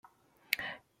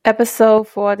Episode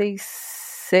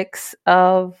 46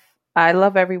 of I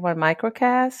Love Everyone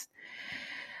Microcast.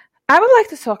 I would like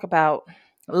to talk about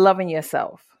loving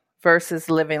yourself versus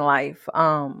living life.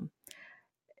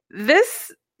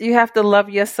 This you have to love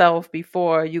yourself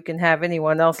before you can have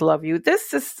anyone else love you.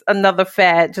 This is another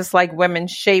fad, just like women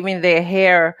shaving their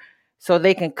hair so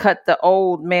they can cut the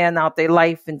old man out their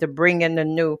life and to bring in the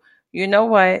new. You know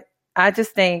what? I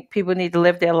just think people need to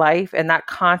live their life and not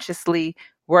consciously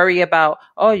worry about,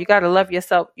 oh, you got to love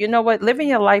yourself. You know what? Living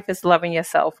your life is loving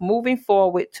yourself. Moving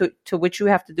forward to what you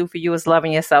have to do for you is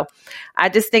loving yourself. I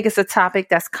just think it's a topic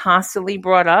that's constantly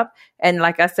brought up. And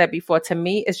like I said before, to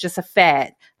me, it's just a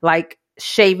fad, like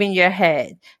shaving your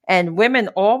head. And women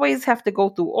always have to go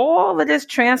through all of this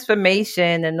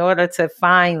transformation in order to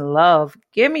find love.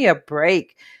 Give me a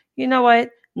break. You know what?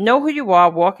 Know who you are,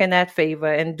 walk in that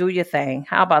favor, and do your thing.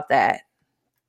 How about that?